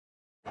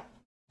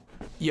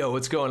Yo,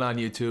 what's going on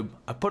YouTube?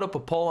 I put up a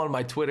poll on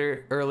my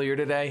Twitter earlier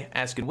today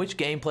asking which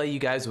gameplay you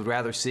guys would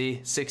rather see,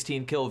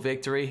 16 kill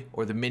victory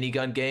or the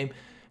minigun game,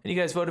 and you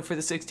guys voted for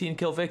the 16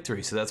 kill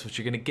victory, so that's what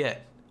you're gonna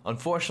get.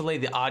 Unfortunately,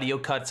 the audio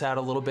cuts out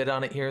a little bit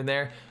on it here and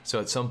there, so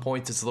at some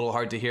points it's a little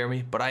hard to hear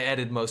me, but I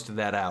edited most of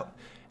that out.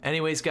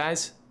 Anyways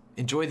guys,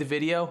 enjoy the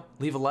video,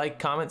 leave a like,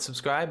 comment,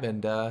 subscribe,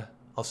 and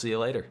I'll see you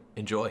later.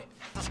 Enjoy.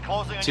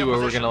 See where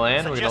we're gonna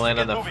land? We're gonna land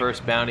on the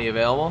first bounty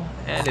available,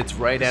 and it's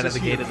right out of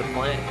the gate of the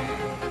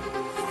plant.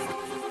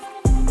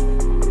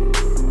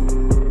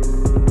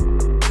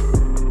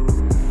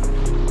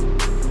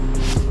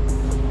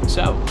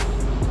 So,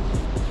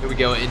 here we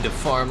go into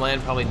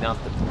farmland, probably not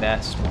the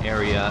best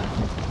area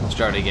to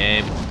start a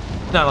game.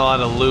 Not a lot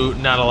of loot,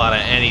 not a lot of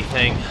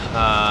anything,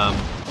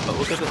 but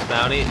look at this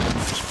bounty.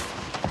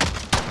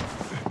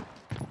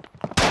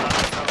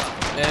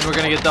 And we're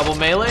gonna get double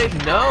melee?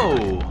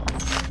 No!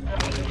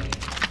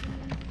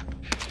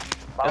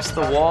 Guess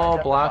the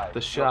wall blocked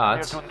the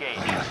shots.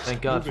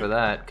 Thank God for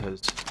that,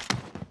 because...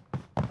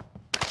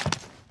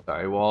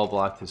 Sorry, wall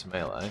blocked his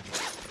melee.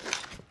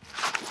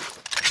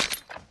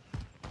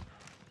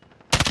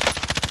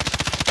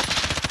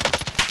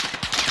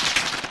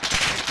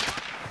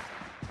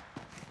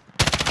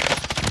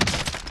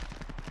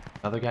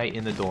 Another guy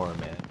in the door,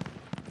 man.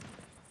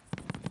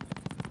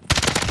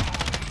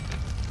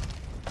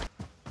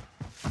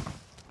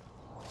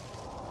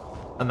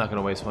 I'm not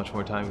gonna waste much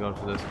more time going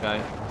for this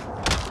guy.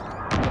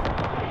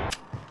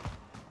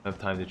 I have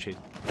time to chase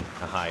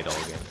a hide all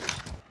game.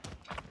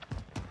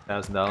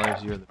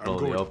 $1,000, you're in the middle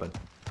of the open.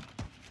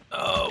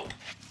 Oh!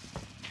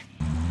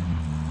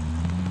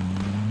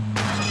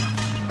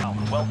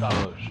 Well done.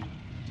 Oh, shit.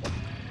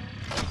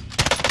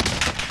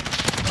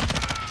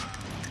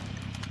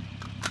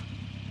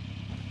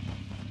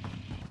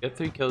 Get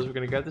 3 kills, we're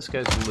gonna grab this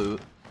guy's loot.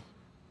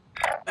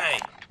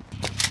 Bang!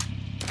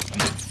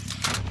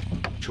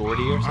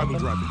 Shorty or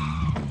something?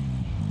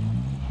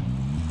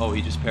 Oh,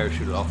 he just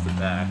parachuted off the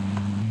back.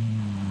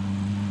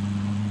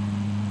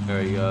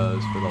 There he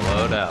goes for the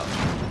loadout.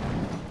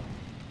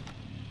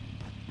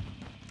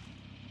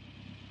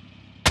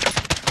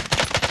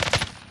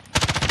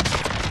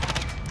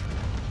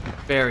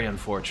 Very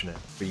unfortunate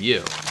for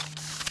you.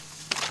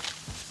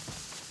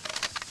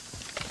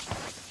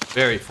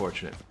 Very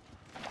fortunate.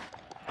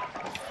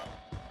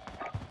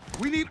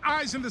 We need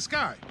eyes in the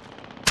sky.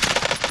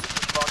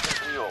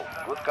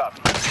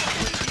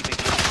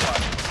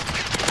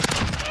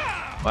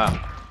 Wow,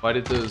 why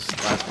did those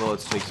last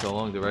bullets take so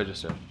long to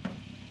register?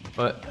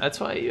 But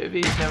that's why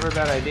UAV is never a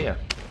bad idea.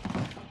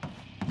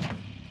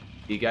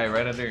 You guy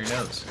right under your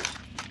nose.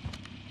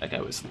 That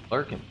guy was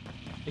lurking.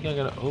 I think I'm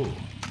gonna. Oh,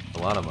 a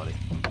lot of money.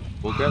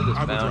 We'll grab this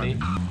bounty.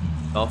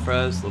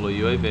 Self-res, little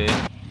UAV.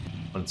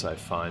 Once I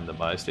find the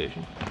buy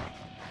station.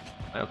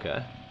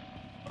 Okay.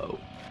 Oh.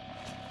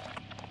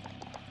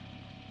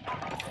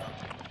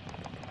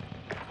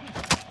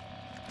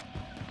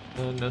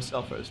 No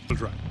self-res.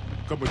 Right.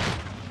 Come with me.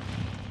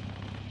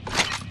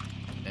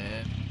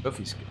 And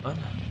trophy's gone.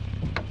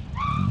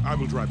 I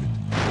will drive it.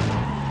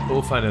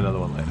 We'll find another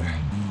one later.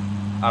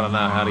 I don't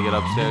know how to get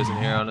upstairs in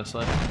here,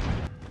 honestly.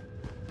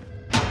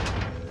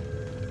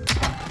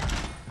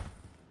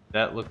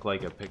 That looked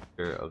like a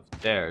picture of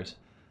stairs.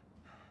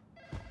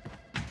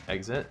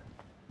 Exit.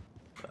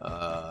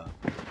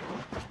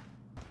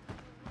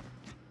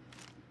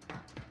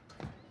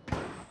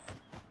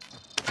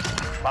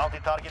 Bounty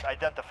target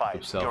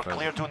identified. You're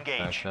clear to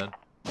engage.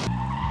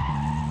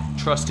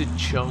 Trusted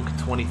Chunk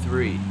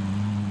 23.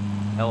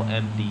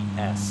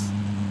 LMDS.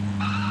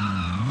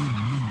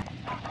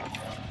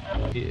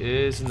 He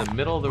is in the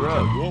middle of the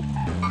road.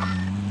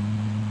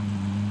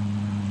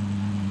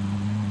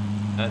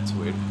 That's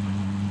weird.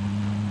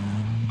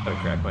 Gotta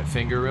crack my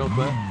finger real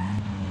quick.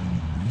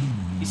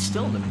 He's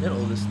still in the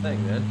middle of this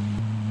thing, man.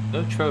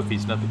 No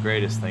trophies, not the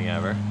greatest thing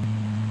ever.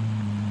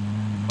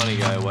 Funny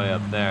guy way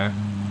up there.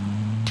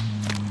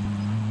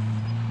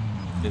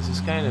 Is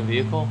this guy in a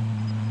vehicle?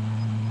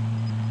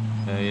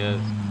 Yeah, he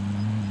is.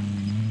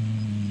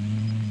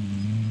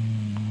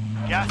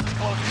 Gas is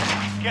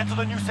closing. Get to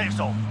the new safe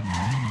zone.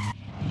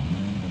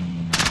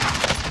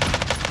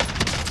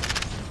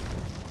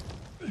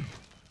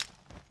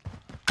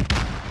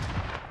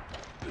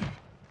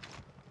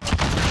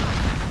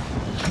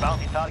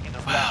 Bounty target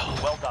is down.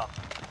 Well done.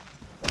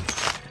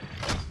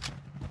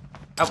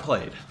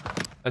 Outplayed.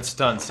 That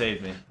stun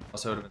saved me.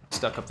 Also would have been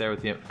stuck up there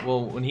with him.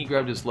 Well, when he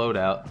grabbed his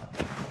loadout,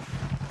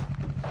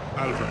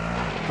 I'll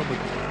drive. Come with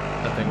me.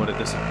 that thing would have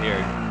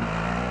disappeared.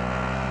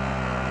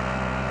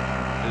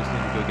 I just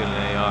need to go get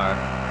an AR.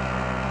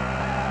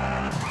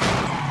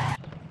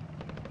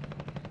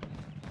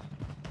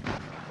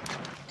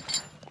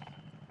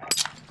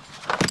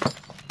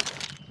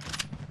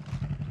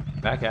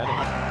 Back at it.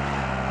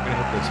 We're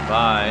gonna hit this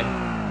buy,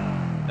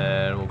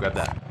 and we'll grab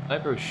that.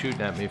 Sniper was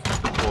shooting at me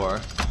from before.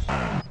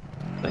 Are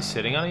they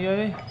sitting on a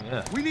UAV?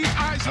 Yeah. We need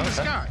eyes in the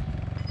sky.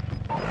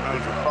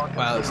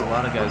 Wow, there's a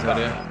lot of guys out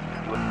here.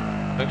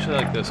 I actually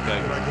like this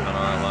guy because he's on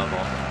our level.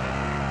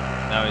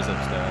 Now he's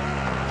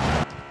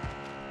upstairs.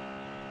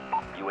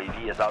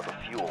 UAV is out of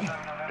fuel.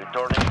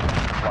 Returning to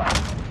supply.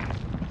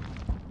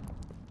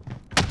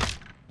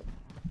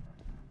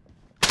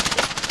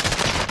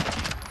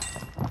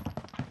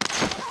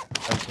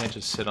 I can't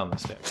just sit on the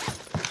stairs.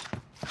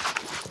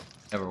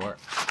 Never work.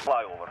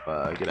 Fly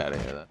over. Get out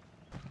of here then.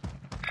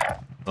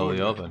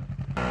 Totally open.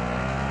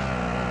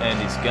 And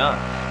he's gone.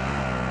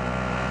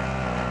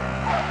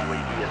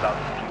 UAV is out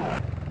of fuel.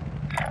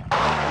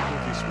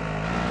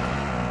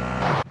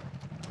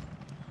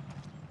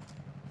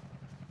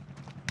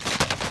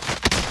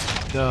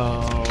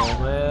 No,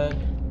 man.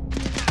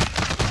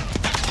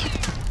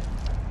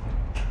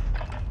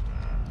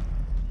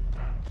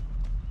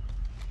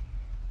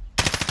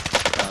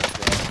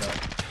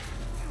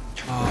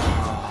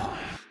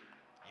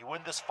 You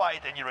win this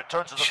fight and you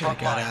return to the Should've front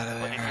got line. out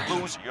of But there. if you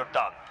lose, you're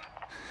done.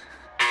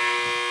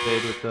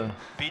 Stayed with the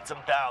Beat them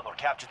down or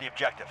capture the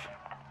objective.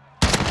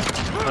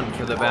 hunt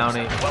for the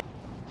bounty.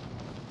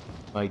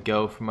 I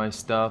go for my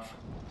stuff.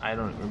 I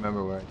don't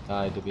remember where I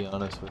died, to be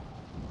honest with you.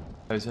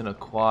 I was in a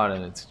quad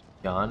and it's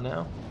gone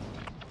now.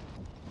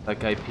 That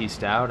guy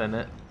pieced out in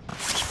it.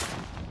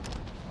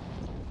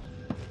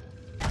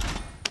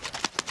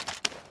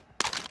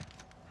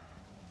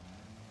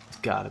 It's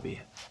gotta be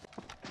it.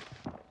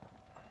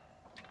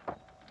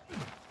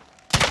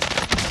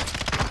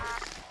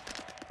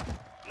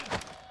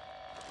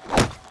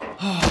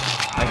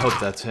 I hope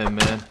that's him,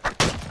 man.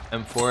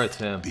 M4, it's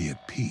him. Be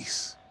at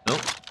peace.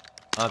 Nope.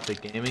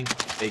 Optic Gaming.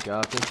 Fake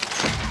optic.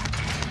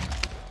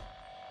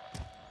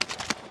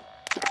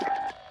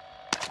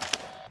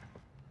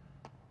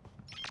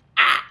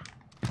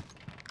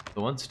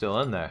 The one's still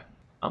in there.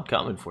 I'm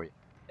coming for you.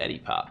 Eddie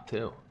Pop,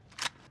 too.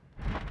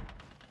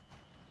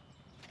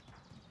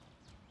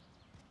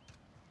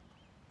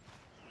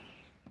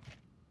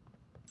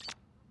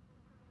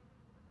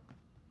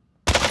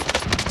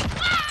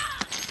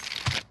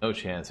 No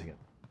chance again.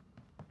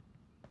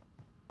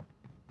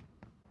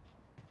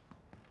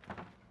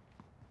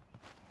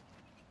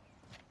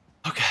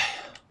 Okay.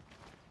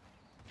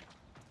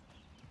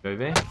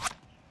 Baby.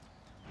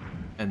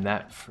 And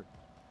that for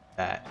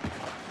that.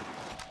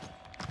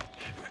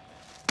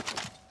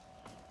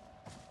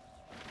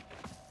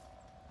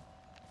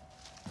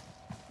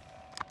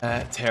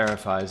 That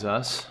terrifies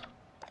us.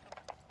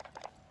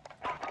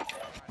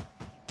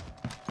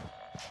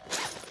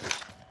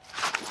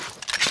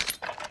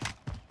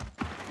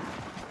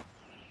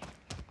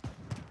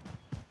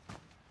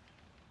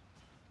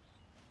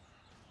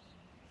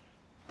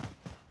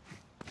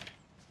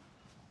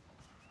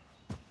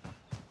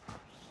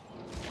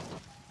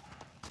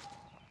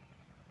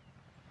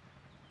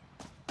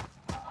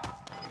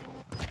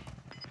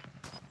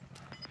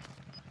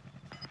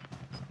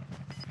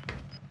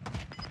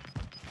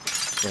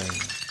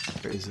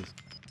 Where is this?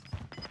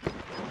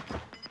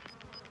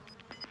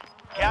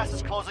 Gas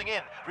is closing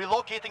in.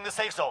 Relocating the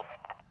safe zone.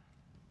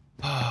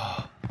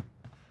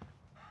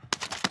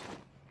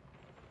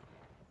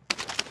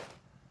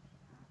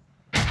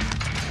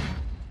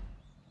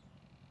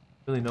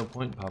 Really no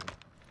point in popping.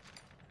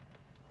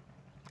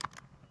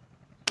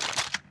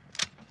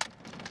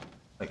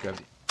 I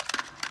grabbed it.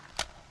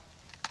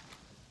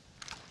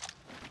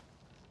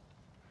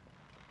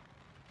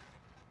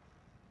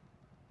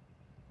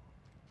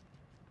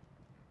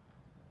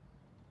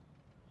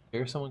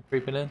 Hear someone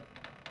creeping in?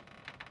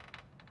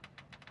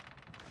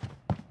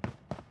 I'm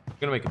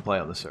gonna make a play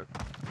on the circle.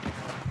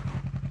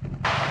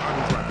 I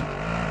will drive it.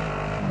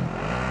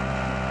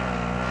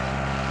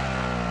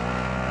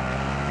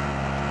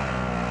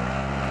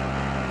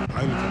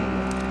 I will come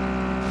along.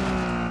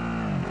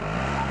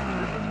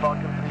 This is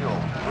Falcon 3-0.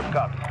 Good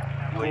copy.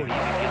 UAV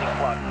beginning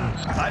clock.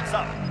 Time's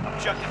up.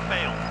 Objective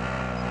failed.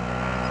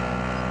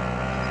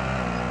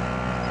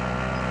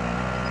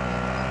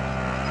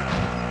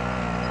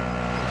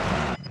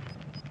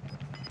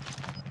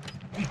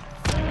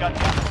 Got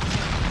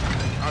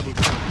I will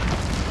drive it.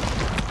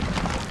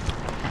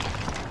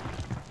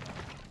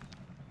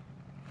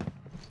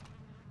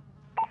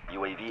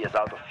 UAV is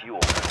out of fuel.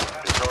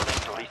 Returning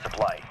to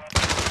resupply.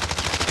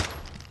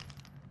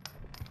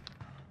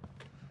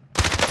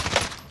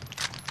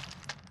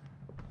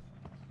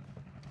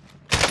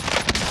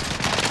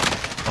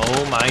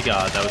 Oh my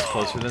god, that was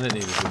closer than it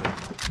needed to be.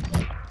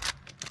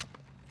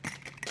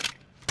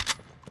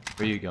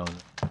 Where are you going?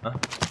 Huh?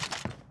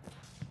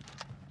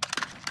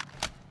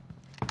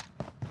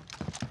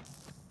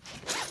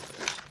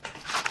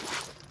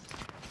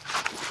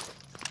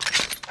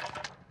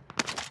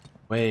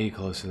 Way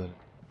closer than.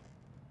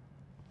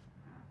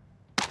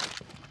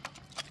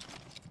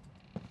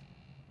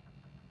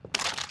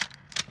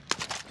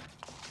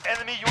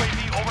 Enemy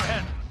UAV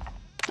overhead.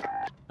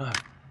 Ah,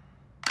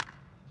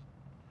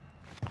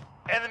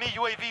 Enemy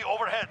UAV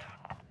overhead.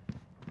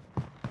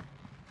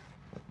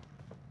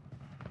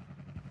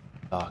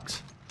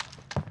 docks.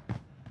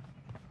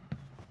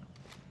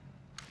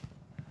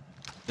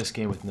 This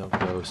game with no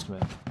ghost,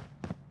 man.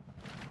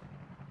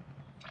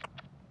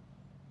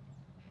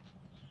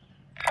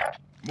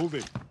 Move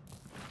it.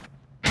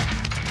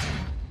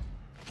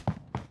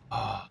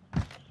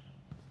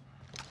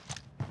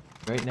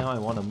 Right now I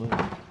want to move.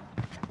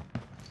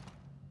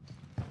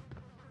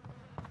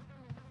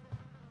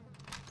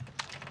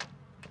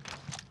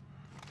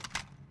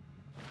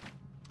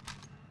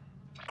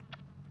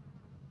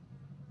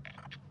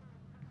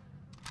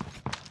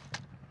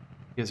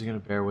 You guys are gonna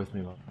bear with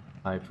me while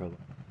I hide for a little.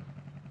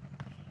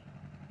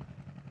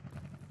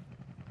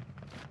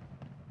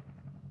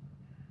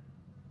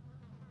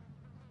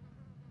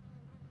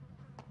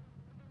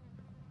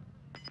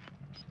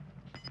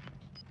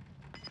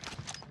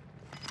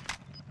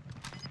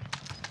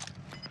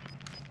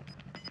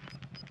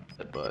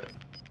 But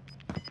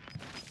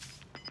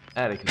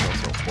attic is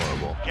also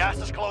horrible. Gas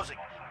is closing.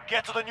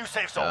 Get to the new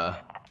safe zone.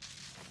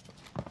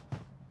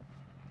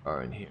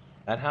 Are in here.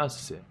 That house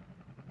is it.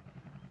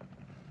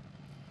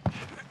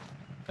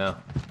 No.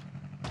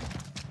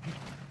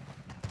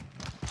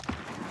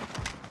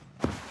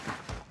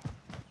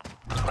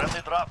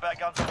 Friendly drop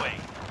back on the way.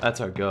 That's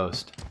our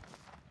ghost.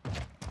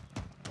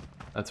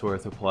 That's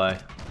worth a play.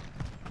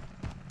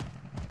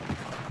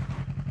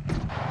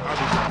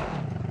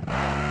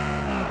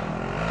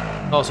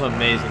 Also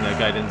amazing that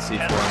guy didn't see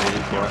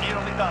 484. You're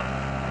nearly done.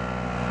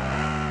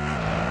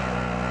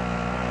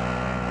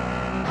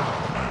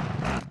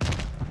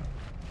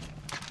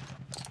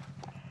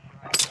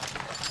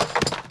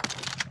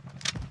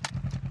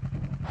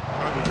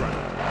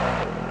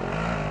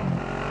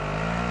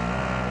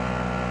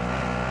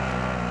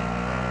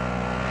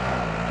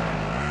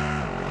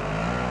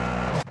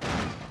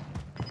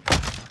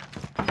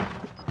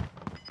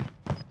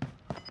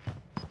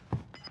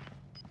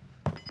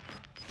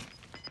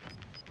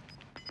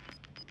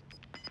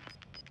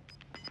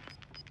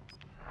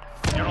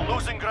 You're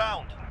losing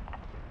ground.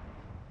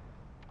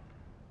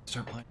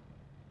 Start playing.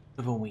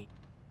 Of a week.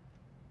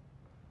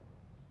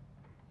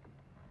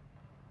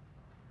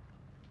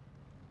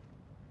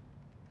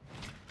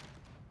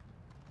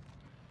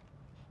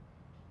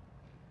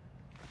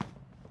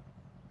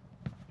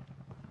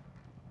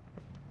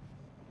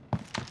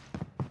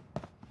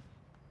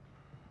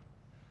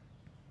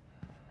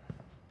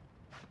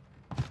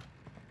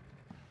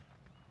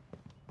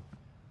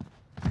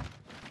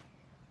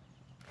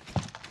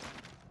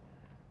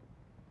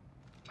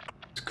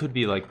 This could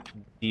be like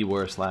the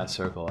worst last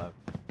circle ever.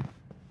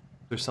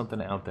 There's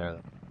something out there.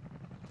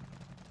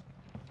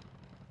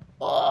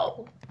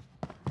 Oh.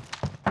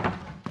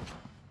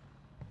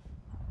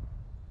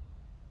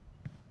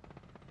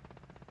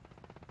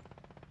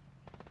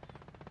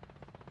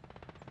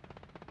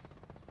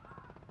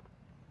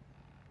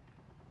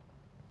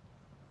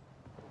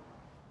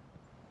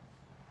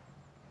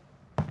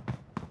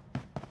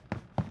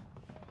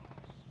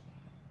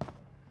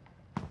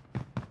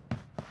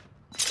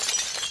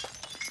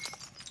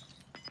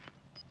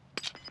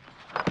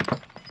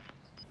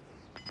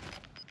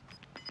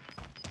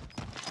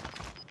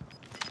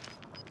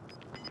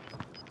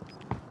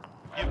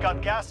 You've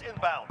got gas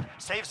inbound.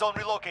 Safe zone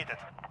relocated.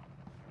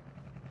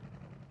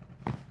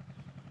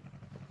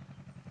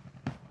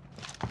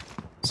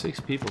 Six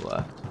people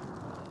left.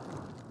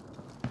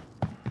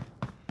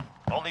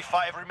 Only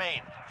 5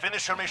 remain.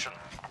 Finish your mission.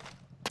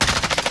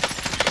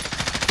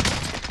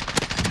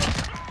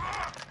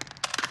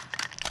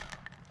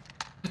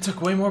 It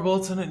took way more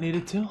bullets than it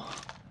needed to.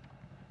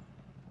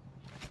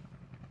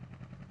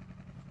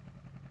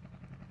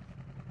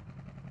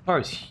 Car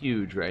is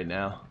huge right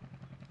now.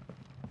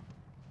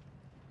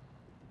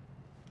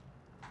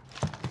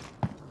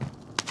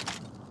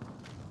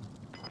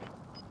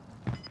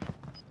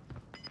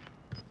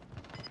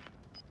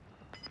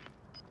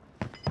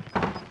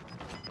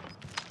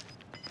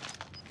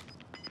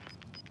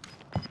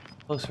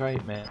 Close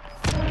right, man.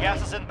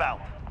 Gas is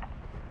inbound.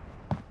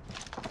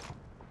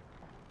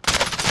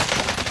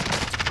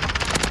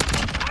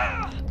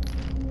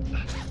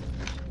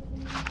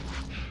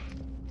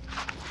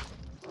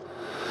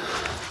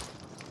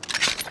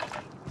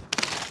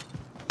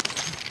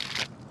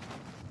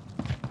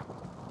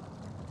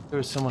 There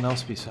was someone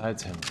else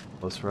besides him.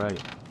 Close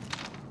right.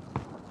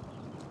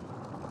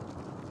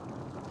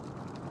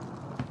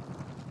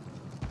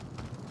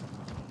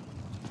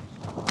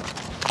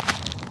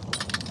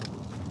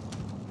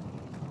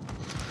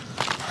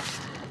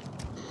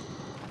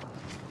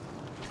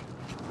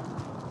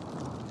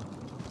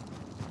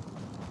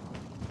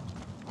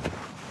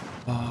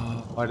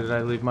 Why did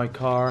I leave my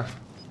car?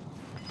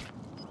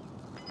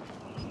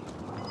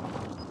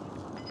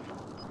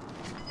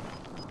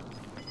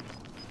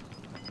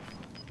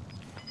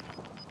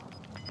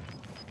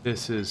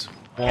 This is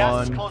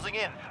Gas is one closing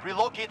in.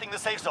 Relocating the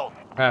safe zone.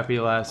 crappy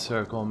last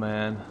circle,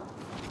 man.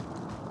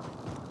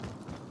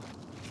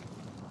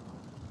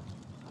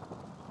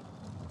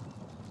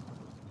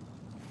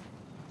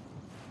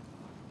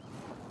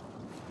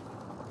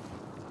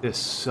 This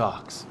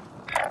sucks.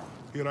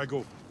 Here I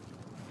go.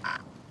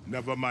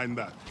 Never mind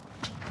that.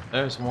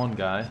 There's one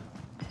guy.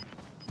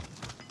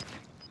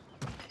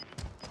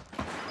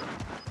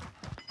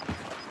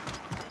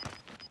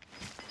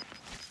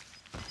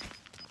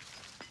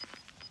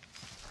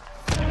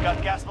 You've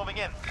got gas moving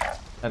in.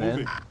 And Moving.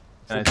 in.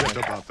 And Forget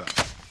about that.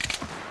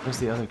 Where's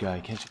the other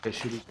guy? Can't you guys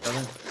shoot each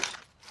other?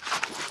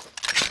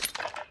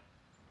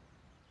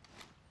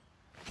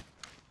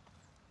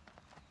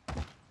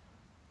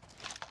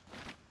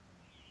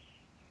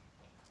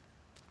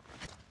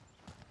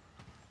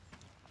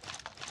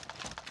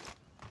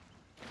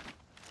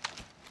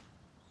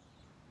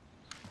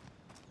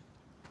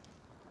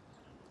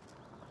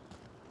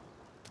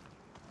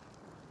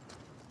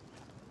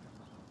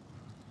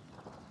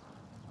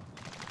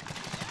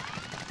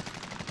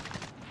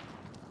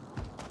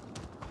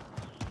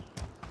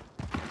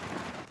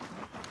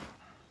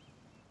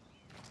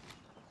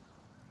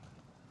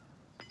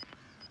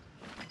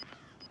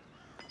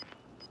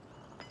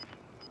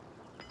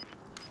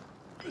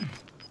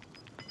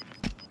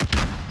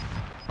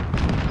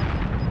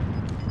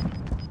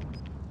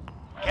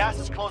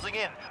 closing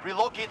in.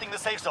 Relocating the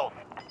safe zone.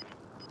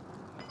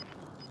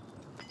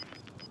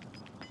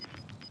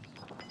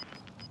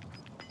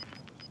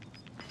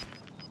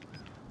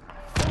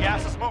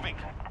 Gas is moving.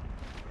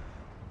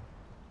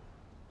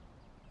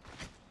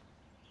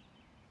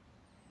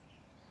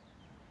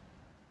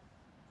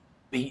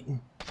 Beaten.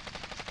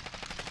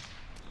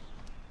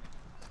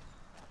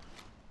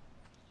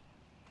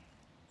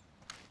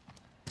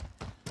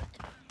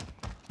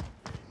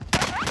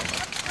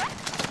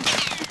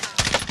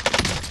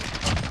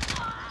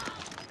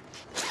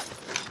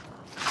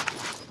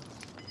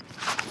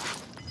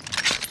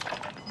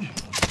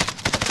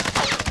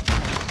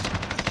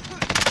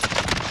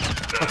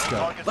 Let's go.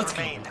 Targets Let's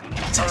go. remain.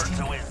 Turn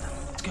to win.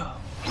 Let's go.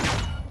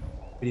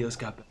 Video's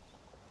got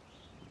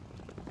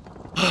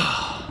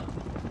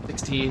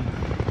 16.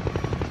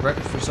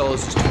 Record for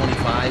solos is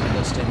 25 in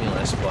the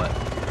stimulus, but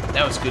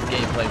that was good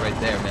gameplay right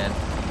there, man.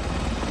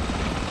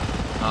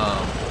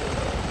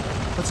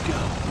 Let's go.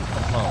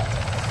 I'm pumped.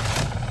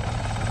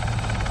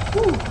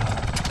 Woo.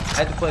 I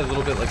had to play a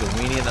little bit like a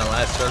weenie in that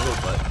last circle,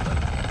 but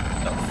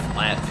a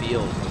flat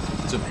field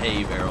with some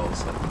hay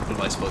barrels. Like, what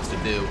am I supposed to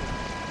do?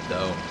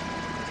 So,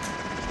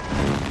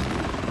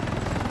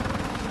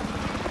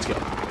 let's go.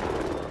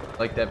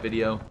 Like that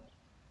video.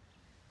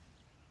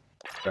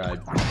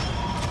 Subscribe.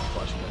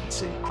 Watch it and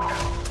see.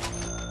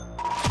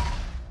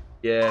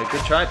 Yeah,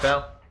 good try,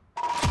 pal.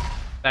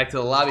 Back to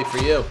the lobby for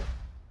you.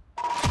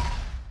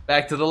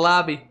 Back to the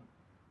lobby.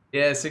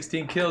 Yeah,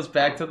 16 kills.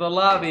 Back to the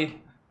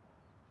lobby.